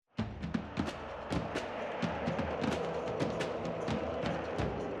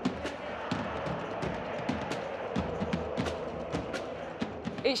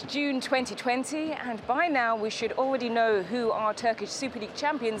It's June 2020, and by now we should already know who our Turkish Super League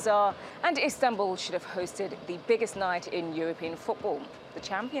champions are, and Istanbul should have hosted the biggest night in European football, the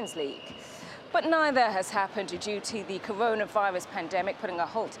Champions League. But neither has happened due to the coronavirus pandemic putting a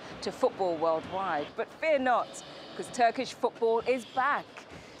halt to football worldwide. But fear not, because Turkish football is back,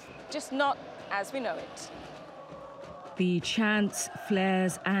 just not as we know it. The chants,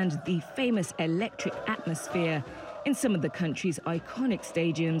 flares and the famous electric atmosphere in some of the country's iconic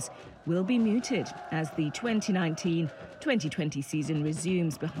stadiums will be muted as the 2019-2020 season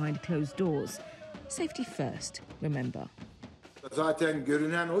resumes behind closed doors. Safety first, remember.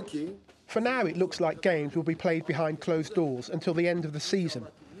 For now, it looks like games will be played behind closed doors until the end of the season.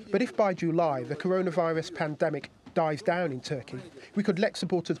 But if by July the coronavirus pandemic dies down in Turkey, we could let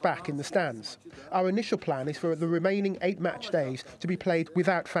supporters back in the stands. Our initial plan is for the remaining 8 match days to be played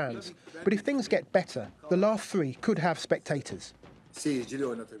without fans. But if things get better, the last 3 could have spectators.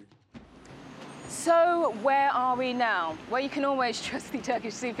 So where are we now? Well, you can always trust the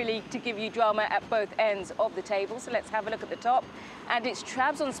Turkish Super League to give you drama at both ends of the table. So let's have a look at the top. And it's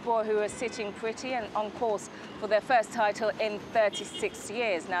Trabzonspor who are sitting pretty and on course for their first title in 36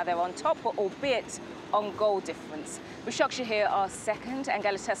 years. Now they're on top, but albeit on goal difference. Başakşehir are second and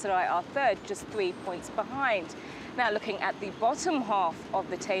Galatasaray are third, just 3 points behind. Now looking at the bottom half of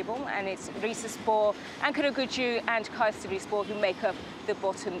the table, and it's Rizespor, Ankaragücü and Kayserispor who make up the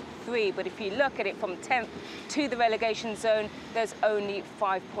bottom 3. But if you look at it from 10th to the relegation zone, there's only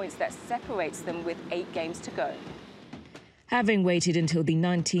 5 points that separates them with 8 games to go. Having waited until the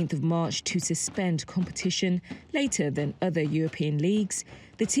 19th of March to suspend competition later than other European leagues,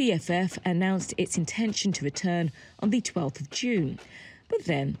 the TFF announced its intention to return on the 12th of June. But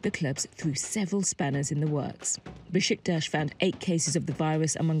then the clubs threw several spanners in the works. Beşiktaş found 8 cases of the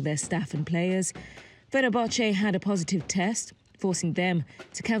virus among their staff and players. Fenerbahçe had a positive test, forcing them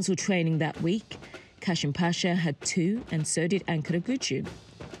to cancel training that week. Kasımpaşa had 2, and so did Ankaragücü.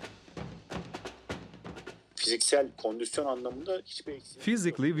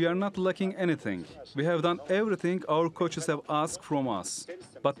 Physically, we are not lacking anything. We have done everything our coaches have asked from us.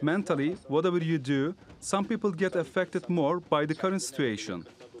 But mentally, whatever you do, some people get affected more by the current situation.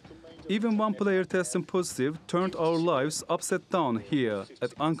 Even one player testing positive turned our lives upside down here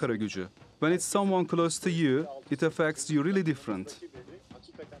at Ankaragücü. When it's someone close to you, it affects you really different.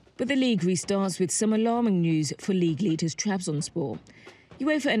 But the league restarts with some alarming news for league leaders Trabzonspor.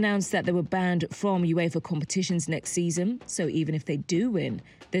 UEFA announced that they were banned from UEFA competitions next season, so even if they do win,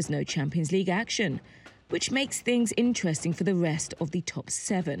 there's no Champions League action, which makes things interesting for the rest of the top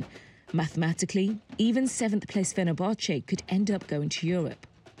 7. Mathematically, even 7th place Fenerbahçe could end up going to Europe.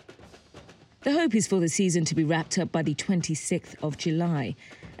 The hope is for the season to be wrapped up by the 26th of July,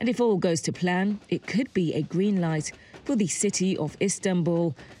 and if all goes to plan, it could be a green light for the city of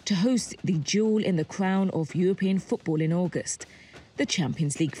Istanbul to host the jewel in the crown of European football in August, the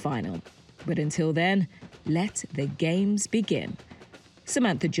Champions League final. But until then, let the games begin.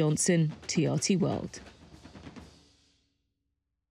 Samantha Johnson, TRT World.